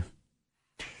city. Okay.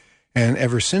 And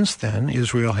ever since then,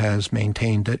 Israel has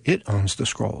maintained that it owns the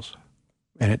scrolls,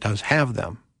 and it does have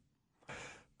them.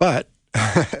 But,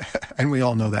 and we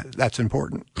all know that that's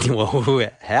important. Well, who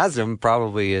has them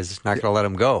probably is not going to let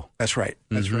them go. That's right.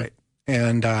 That's right.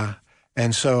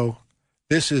 And so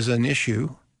this is an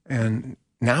issue. And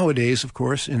nowadays, of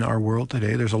course, in our world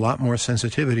today, there's a lot more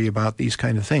sensitivity about these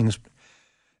kind of things.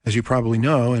 As you probably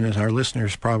know, and as our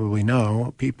listeners probably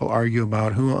know, people argue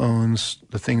about who owns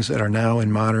the things that are now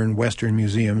in modern Western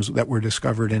museums that were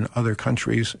discovered in other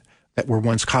countries that were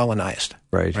once colonized.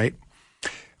 Right.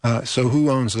 So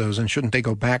who owns those, and shouldn't they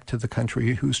go back to the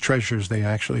country whose treasures they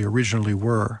actually originally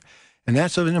were? And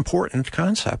that's an important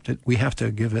concept. We have to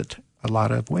give it a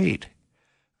lot of weight.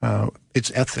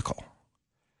 It's ethical.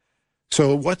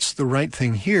 So what's the right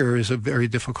thing here is a very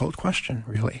difficult question,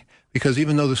 really, because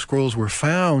even though the scrolls were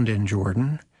found in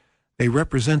Jordan, they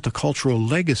represent the cultural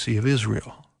legacy of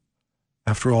Israel.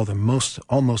 After all,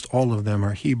 almost all of them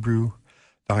are Hebrew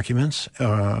documents,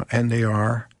 and they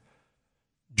are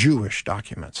Jewish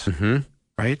documents,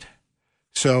 right?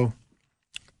 So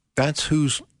that's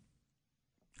whose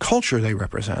culture they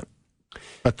represent.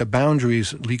 But the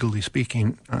boundaries, legally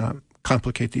speaking,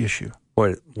 complicate the issue.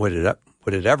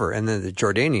 Would it ever? And then the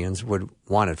Jordanians would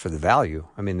want it for the value.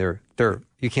 I mean,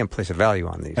 you can't place a value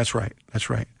on these. That's right.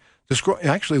 The scroll,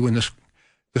 actually, when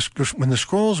the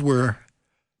scrolls were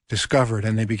discovered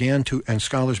and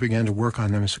scholars began to work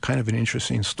on them, it's kind of an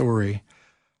interesting story.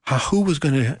 Who was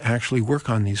going to actually work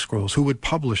on these scrolls? Who would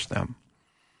publish them?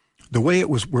 The way it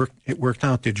worked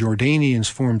out, the Jordanians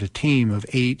formed a team of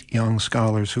 8 young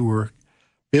scholars who were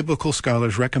biblical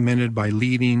scholars recommended by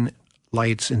leading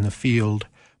lights in the field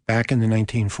back in the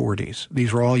 1940s.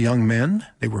 These were all young men.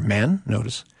 They were men,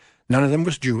 notice. None of them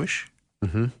was Jewish.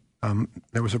 There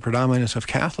was a predominance of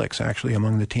Catholics, actually,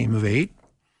 among the team of 8.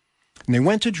 And they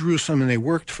went to Jerusalem, and they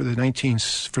worked for from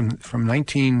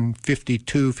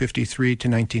 1952, 53 to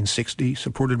 1960,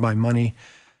 supported by money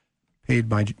paid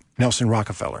by Nelson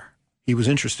Rockefeller. He was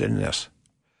interested in this.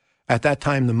 At that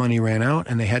time, the money ran out,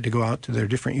 and they had to go out to their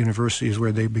different universities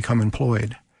where they become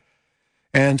employed.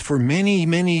 And for many,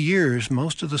 many years,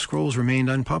 most of the scrolls remained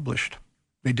unpublished.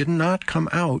 They did not come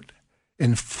out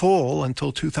in full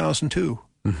until 2002.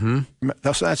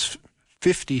 That's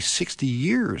 50, 60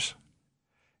 years.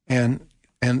 And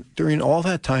during all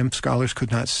that time, scholars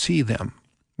could not see them.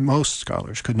 Most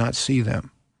scholars could not see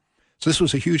them. So this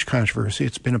was a huge controversy.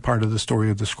 It's been a part of the story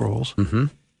of the scrolls. And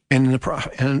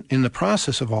in the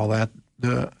process of all that,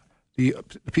 the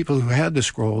people who had the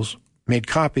scrolls made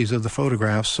copies of the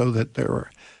photographs so that there were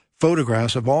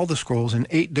photographs of all the scrolls in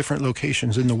 8 different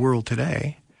locations in the world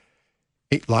today,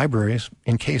 8 libraries,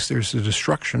 in case there's the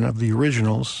destruction of the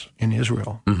originals in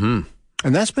Israel.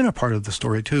 And that's been a part of the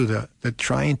story, too. The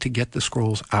trying to get the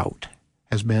scrolls out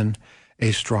has been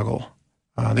a struggle.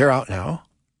 They're out now.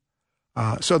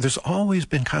 So there's always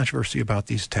been controversy about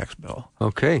these texts, Bill.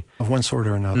 Okay. Of one sort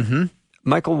or another.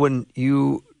 Michael, when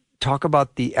you talk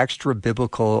about the extra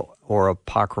biblical or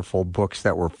apocryphal books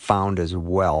that were found as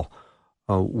well,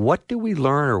 what do we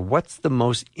learn, or what's the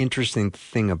most interesting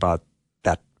thing about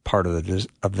that part of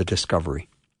the discovery?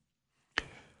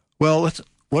 Well,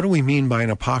 what do we mean by an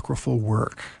apocryphal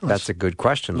work? That's a good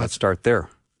question. Let's start there.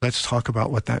 Let's talk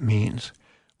about what that means.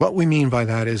 What we mean by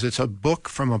that is it's a book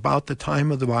from about the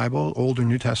time of the Bible, Old or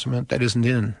New Testament, that isn't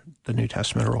in the New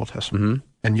Testament or Old Testament.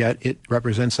 And yet it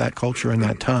represents that culture and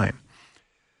that time.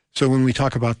 So when we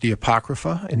talk about the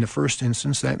Apocrypha, in the first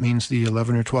instance, that means the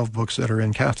 11 or 12 books that are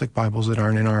in Catholic Bibles that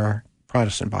aren't in our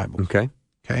Protestant Bibles. Okay?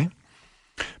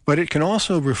 But it can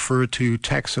also refer to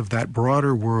texts of that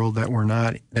broader world that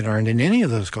aren't in any of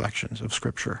those collections of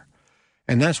Scripture.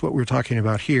 And that's what we're talking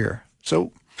about here.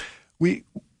 So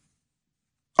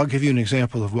I'll give you an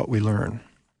example of what we learn.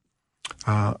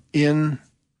 In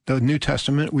the New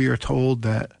Testament, we are told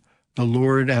that the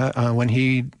Lord, when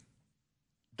he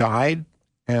died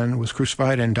and was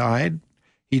crucified and died,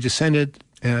 he descended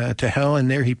to hell, and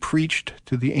there he preached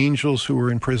to the angels who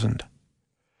were imprisoned.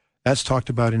 That's talked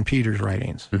about in Peter's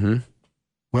writings.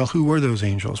 Well, who were those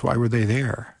angels? Why were they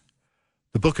there?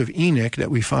 The book of Enoch that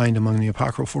we find among the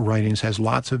apocryphal writings has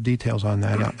lots of details on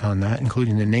that,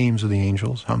 including the names of the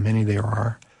angels, how many there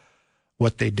are,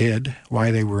 what they did, why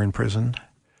they were imprisoned.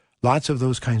 Lots of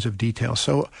those kinds of details.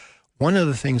 So one of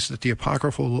the things that the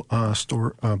apocryphal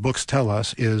books tell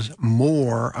us is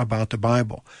more about the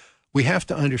Bible. We have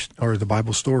to understand, or the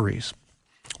Bible stories.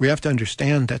 We have to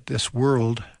understand that this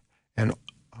world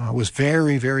was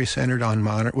very, very centered on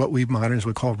what we moderns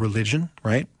would call religion,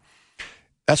 right?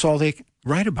 That's all they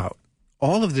write about.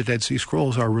 All of the Dead Sea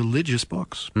Scrolls are religious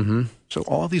books. So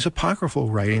all these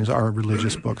apocryphal writings are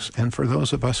religious books. And for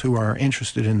those of us who are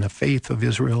interested in the faith of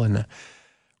Israel and the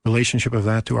relationship of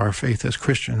that to our faith as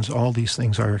Christians, all these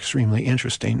things are extremely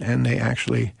interesting, and they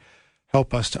actually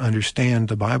help us to understand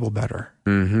the Bible better,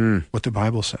 what the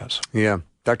Bible says. Yeah.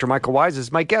 Dr. Michael Wise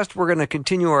is my guest. We're going to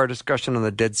continue our discussion on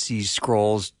the Dead Sea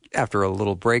Scrolls after a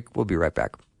little break. We'll be right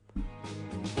back.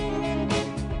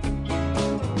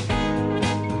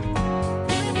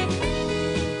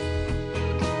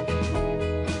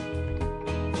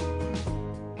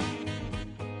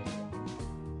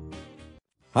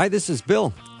 Hi, this is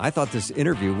Bill. I thought this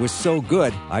interview was so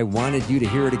good, I wanted you to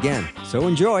hear it again. So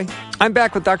enjoy. I'm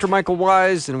back with Dr. Michael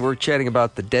Wise, and we're chatting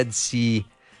about the Dead Sea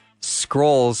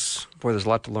Scrolls. Boy, there's a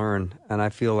lot to learn, and I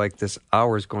feel like this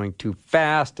hour is going too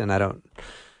fast, and I don't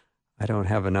I don't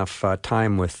have enough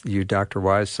time with you, Dr.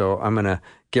 Wise, so I'm going to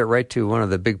get right to one of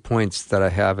the big points that I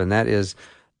have, and that is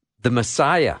the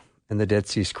Messiah and the Dead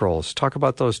Sea Scrolls. Talk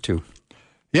about those two.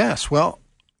 Yes, well,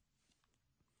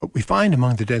 what we find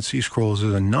among the Dead Sea Scrolls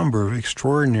is a number of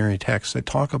extraordinary texts that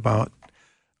talk about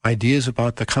ideas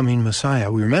about the coming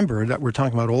Messiah. We remember that we're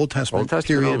talking about Old Testament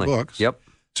period only. Books. Yep.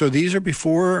 So these are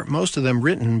before, most of them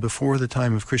written before the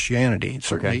time of Christianity.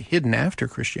 Certainly hidden after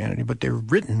Christianity, but they're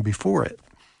written before it.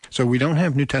 So we don't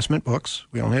have New Testament books.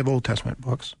 We only have Old Testament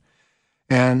books.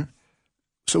 And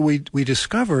so we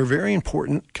discover very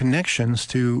important connections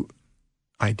to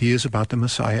ideas about the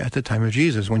Messiah at the time of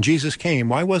Jesus. When Jesus came,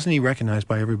 why wasn't he recognized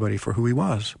by everybody for who he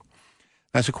was?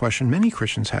 That's a question many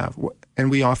Christians have. And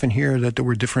we often hear that there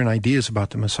were different ideas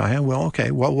about the Messiah. Well,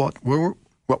 okay, well, what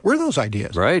were those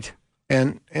ideas? Right.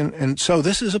 And so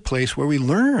this is a place where we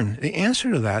learn the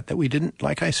answer to that we didn't,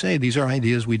 like I say, these are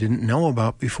ideas we didn't know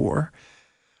about before.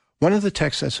 One of the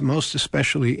texts that's most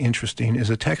especially interesting is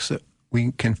a text that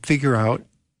we can figure out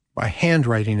by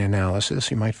handwriting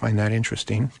analysis. You might find that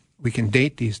interesting. We can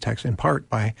date these texts in part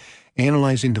by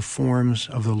analyzing the forms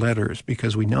of the letters,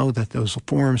 because we know that those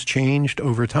forms changed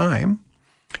over time,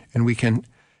 and we can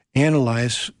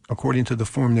analyze according to the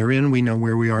form they're in. We know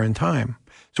where we are in time.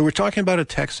 So we're talking about a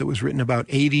text that was written about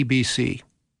 80 BC,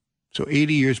 so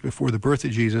 80 years before the birth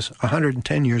of Jesus,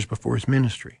 110 years before his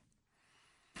ministry.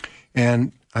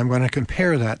 And I'm going to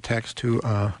compare that text to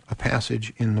a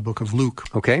passage in the book of Luke.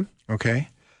 Okay.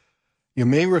 You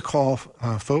may recall,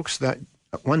 folks, that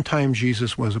at one time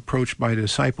Jesus was approached by the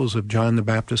disciples of John the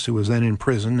Baptist, who was then in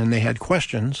prison, and they had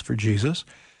questions for Jesus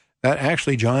that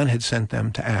actually John had sent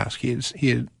them to ask. He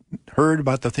had heard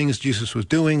about the things Jesus was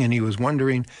doing, and he was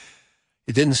wondering.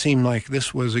 It didn't seem like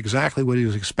this was exactly what he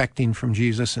was expecting from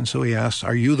Jesus, and so he asked,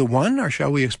 "Are you the one, or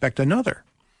shall we expect another?"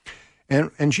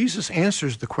 And Jesus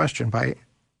answers the question by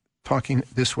talking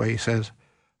this way. He says,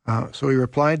 so he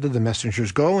replied to the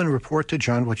messengers, "Go and report to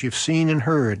John what you've seen and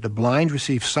heard. The blind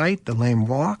receive sight, the lame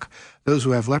walk, those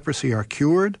who have leprosy are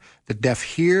cured, the deaf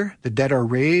hear, the dead are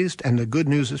raised, and the good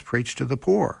news is preached to the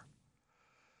poor."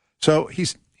 So he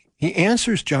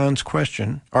answers John's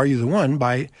question, "Are you the one?"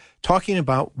 by talking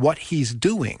about what he's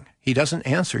doing. He doesn't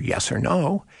answer yes or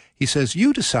no. He says,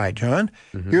 "You decide, John.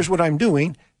 Here's what I'm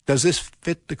doing. Does this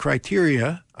fit the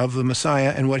criteria of the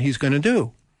Messiah and what he's going to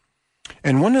do?"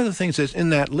 And one of the things that's in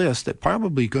that list that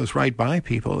probably goes right by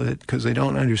people because they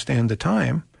don't understand the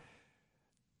time,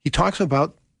 he talks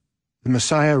about the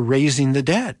Messiah raising the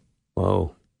dead.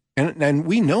 Whoa. And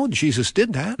we know Jesus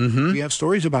did that. We have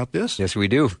stories about this. Yes, we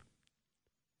do.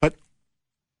 But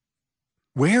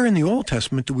where in the Old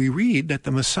Testament do we read that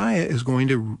the Messiah is going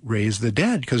to raise the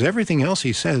dead? Because everything else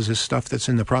he says is stuff that's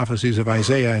in the prophecies of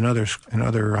Isaiah and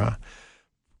other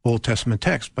Old Testament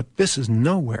texts. But this is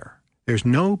nowhere. There's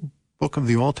no book of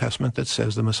the Old Testament that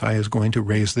says the Messiah is going to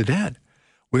raise the dead.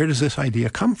 Where does this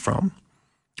idea come from?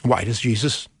 Why does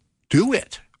Jesus do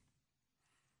it?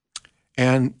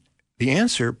 And the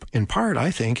answer, in part, I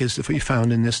think, is to be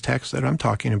found in this text that I'm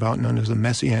talking about, known as the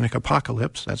Messianic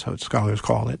Apocalypse. That's how scholars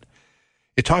call it.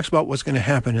 It talks about what's going to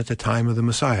happen at the time of the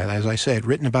Messiah. As I said,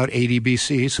 written about 80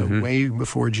 BC, so way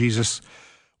before Jesus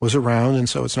was around, and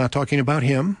so it's not talking about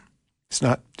him. It's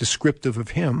not descriptive of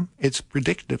him. It's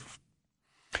predictive.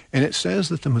 And it says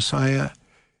that the Messiah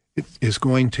is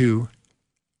going to,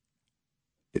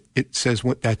 it says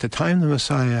at the time the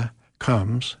Messiah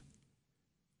comes,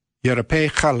 Yarapei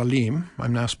Chalalim,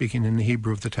 I'm now speaking in the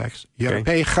Hebrew of the text,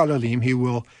 Yarapei Chalalim, he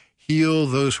will heal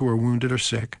those who are wounded or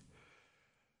sick.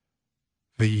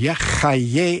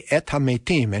 V'yachaye et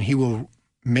hametim, and he will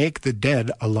make the dead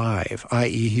alive,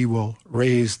 i.e. he will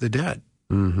raise the dead.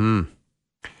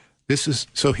 This is,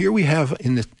 so here we have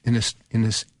in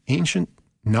this ancient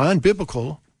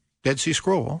non-biblical Dead Sea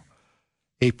Scroll,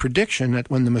 a prediction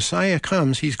that when the Messiah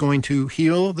comes, he's going to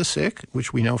heal the sick,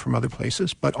 which we know from other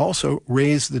places, but also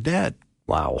raise the dead.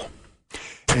 Wow.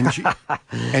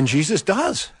 And Jesus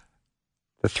does.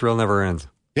 The thrill never ends.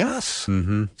 Yes.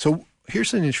 So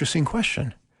here's an interesting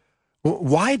question.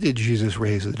 Why did Jesus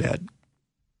raise the dead?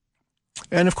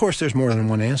 And of course, there's more than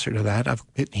one answer to that.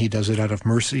 He does it out of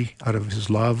mercy, out of his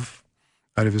love,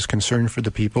 out of his concern for the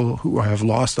people who have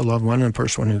lost a loved one, and a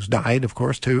person who's died, of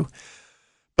course, too.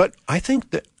 But I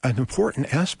think that an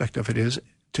important aspect of it is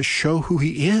to show who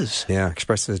he is. Yeah,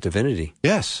 express his divinity.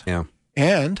 Yes. Yeah.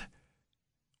 And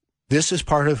this is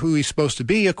part of who he's supposed to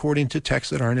be according to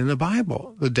texts that aren't in the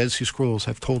Bible. The Dead Sea Scrolls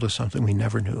have told us something we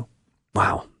never knew.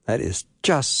 Wow, that is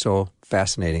just so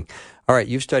fascinating. All right,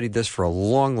 you've studied this for a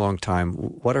long, long time.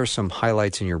 What are some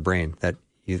highlights in your brain that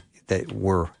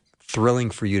were thrilling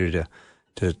for you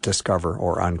to discover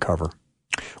or uncover?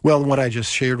 Well, what I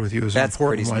just shared with you is an That's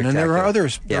important pretty one. And there are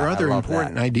others. Yeah, there are I other love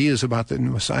important that. ideas about the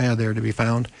Messiah there to be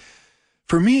found.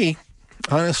 For me,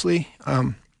 honestly,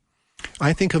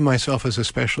 I think of myself as a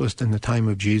specialist in the time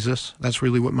of Jesus. That's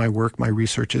really what my work, my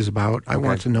research is about. I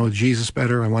want to know Jesus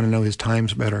better. I want to know his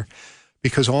times better.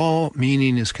 Because all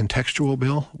meaning is contextual,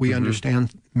 Bill. We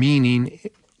understand meaning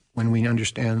when we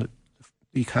understand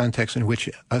the context in which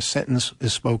a sentence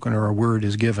is spoken or a word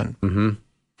is given. Mm-hmm.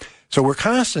 So we're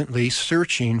constantly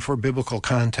searching for biblical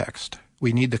context.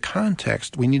 We need the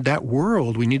context. We need that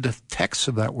world. We need the texts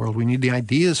of that world. We need the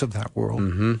ideas of that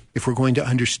world if we're going to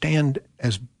understand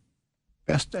as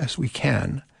best as we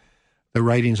can the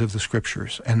writings of the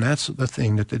Scriptures. And that's the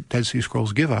thing that the Dead Sea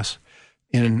Scrolls give us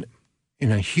in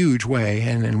a huge way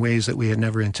and in ways that we had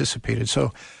never anticipated.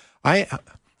 So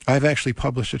I've actually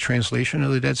published a translation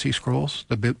of the Dead Sea Scrolls,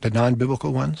 the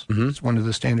non-biblical ones. It's one of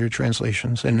the standard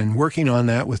translations. And in working on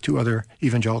that with two other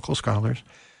evangelical scholars,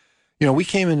 we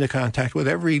came into contact with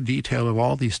every detail of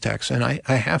all these texts. And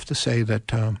I have to say that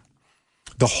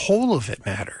the whole of it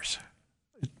matters.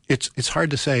 It's hard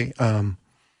to say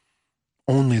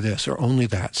only this or only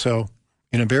that. So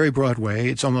in a very broad way,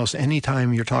 it's almost any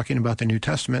time you're talking about the New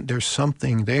Testament, there's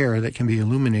something there that can be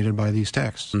illuminated by these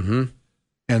texts. Mm-hmm.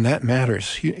 And that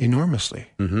matters enormously.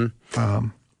 Mm-hmm.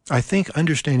 I think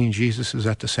understanding Jesus is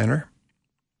at the center.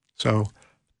 So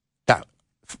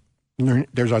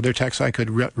there's other texts I could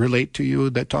relate to you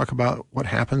that talk about what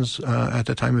happens at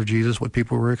the time of Jesus, what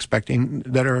people were expecting,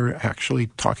 that are actually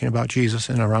talking about Jesus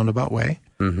in a roundabout way.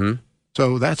 Mm-hmm.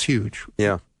 So that's huge.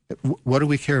 Yeah. What do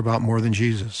we care about more than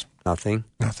Jesus? Nothing.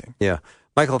 Nothing. Yeah.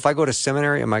 Michael, if I go to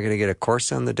seminary, am I going to get a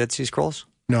course on the Dead Sea Scrolls?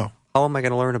 No. How am I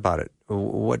going to learn about it?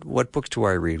 What books do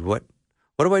I read? What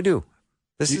do I do?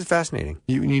 This is fascinating.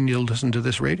 You need to listen to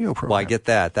this radio program. Well, I get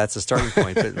that. That's a starting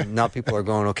point. But now people are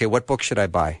going, okay, what book should I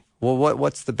buy? Well,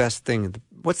 what's the best thing?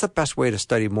 What's the best way to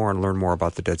study more and learn more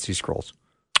about the Dead Sea Scrolls?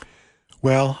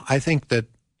 Well, I think that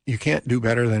you can't do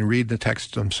better than read the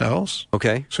texts themselves.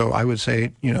 Okay. So I would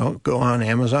say, go on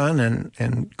Amazon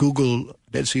and Google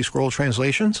Dead Sea Scroll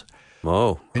translations.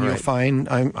 Whoa. And you'll find,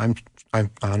 I'm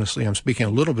honestly, I'm speaking a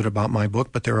little bit about my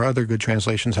book, but there are other good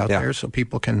translations out there, so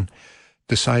people can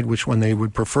decide which one they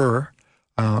would prefer.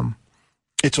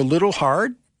 It's a little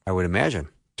hard, I would imagine,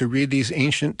 to read these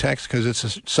ancient texts because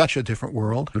it's such a different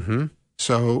world. Mm-hmm.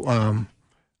 So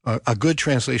a good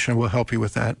translation will help you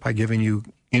with that by giving you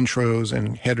intros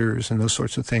and headers and those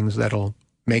sorts of things that'll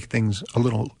make things a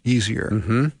little easier.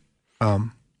 Mm-hmm.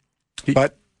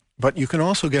 But you can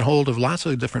also get hold of lots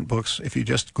of different books if you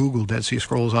just Google Dead Sea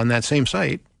Scrolls on that same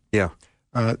site. Yeah.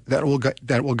 That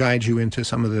will guide you into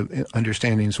some of the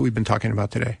understandings we've been talking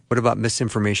about today. What about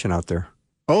misinformation out there?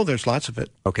 Oh, there's lots of it.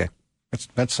 Okay.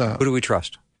 That's who do we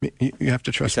trust? You have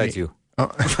to trust besides me. You. Oh.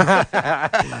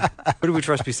 Who do we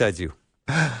trust besides you?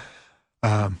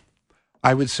 I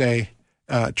would say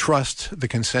trust the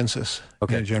consensus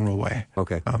in a general way.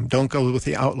 Okay. Don't go with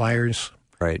the outliers.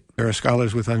 Right. There are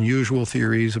scholars with unusual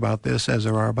theories about this, as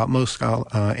there are about most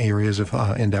areas of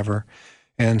endeavor.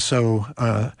 And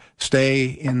so stay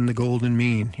in the golden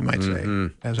mean, you might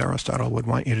say, as Aristotle would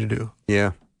want you to do.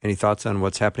 Yeah. Any thoughts on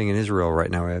what's happening in Israel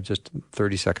right now? I have just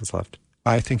 30 seconds left.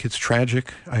 I think it's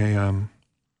tragic. I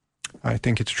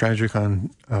think it's tragic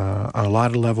on a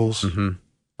lot of levels,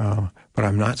 but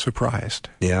I'm not surprised.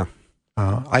 Yeah.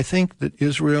 I think that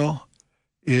Israel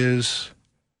is...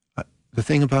 the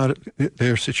thing about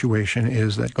their situation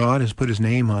is that God has put his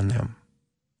name on them.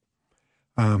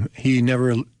 He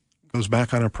never goes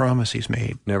back on a promise he's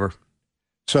made. Never.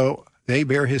 So they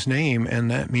bear his name,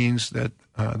 and that means that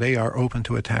they are open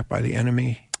to attack by the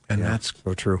enemy, and that's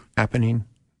so true. Happening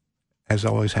as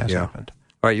always has happened.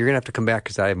 All right, you're going to have to come back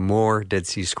because I have more Dead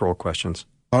Sea Scroll questions.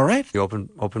 All right. You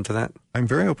open for that? I'm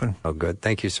very open. Oh, good.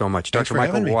 Thank you so much. Thanks Dr.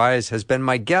 Michael Wise has been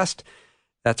my guest.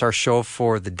 That's our show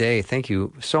for the day. Thank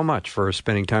you so much for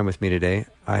spending time with me today.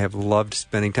 I have loved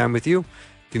spending time with you.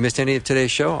 If you missed any of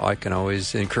today's show, I can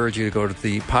always encourage you to go to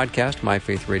the podcast,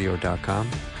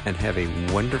 myfaithradio.com, and have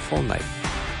a wonderful night.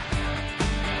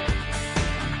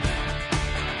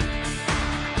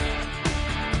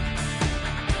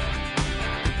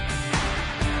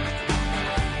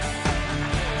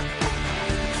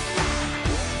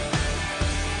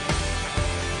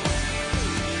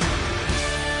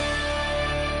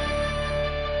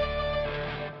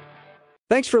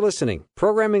 Thanks for listening.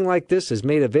 Programming like this is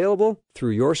made available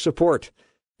through your support.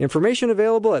 Information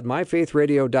available at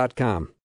myfaithradio.com.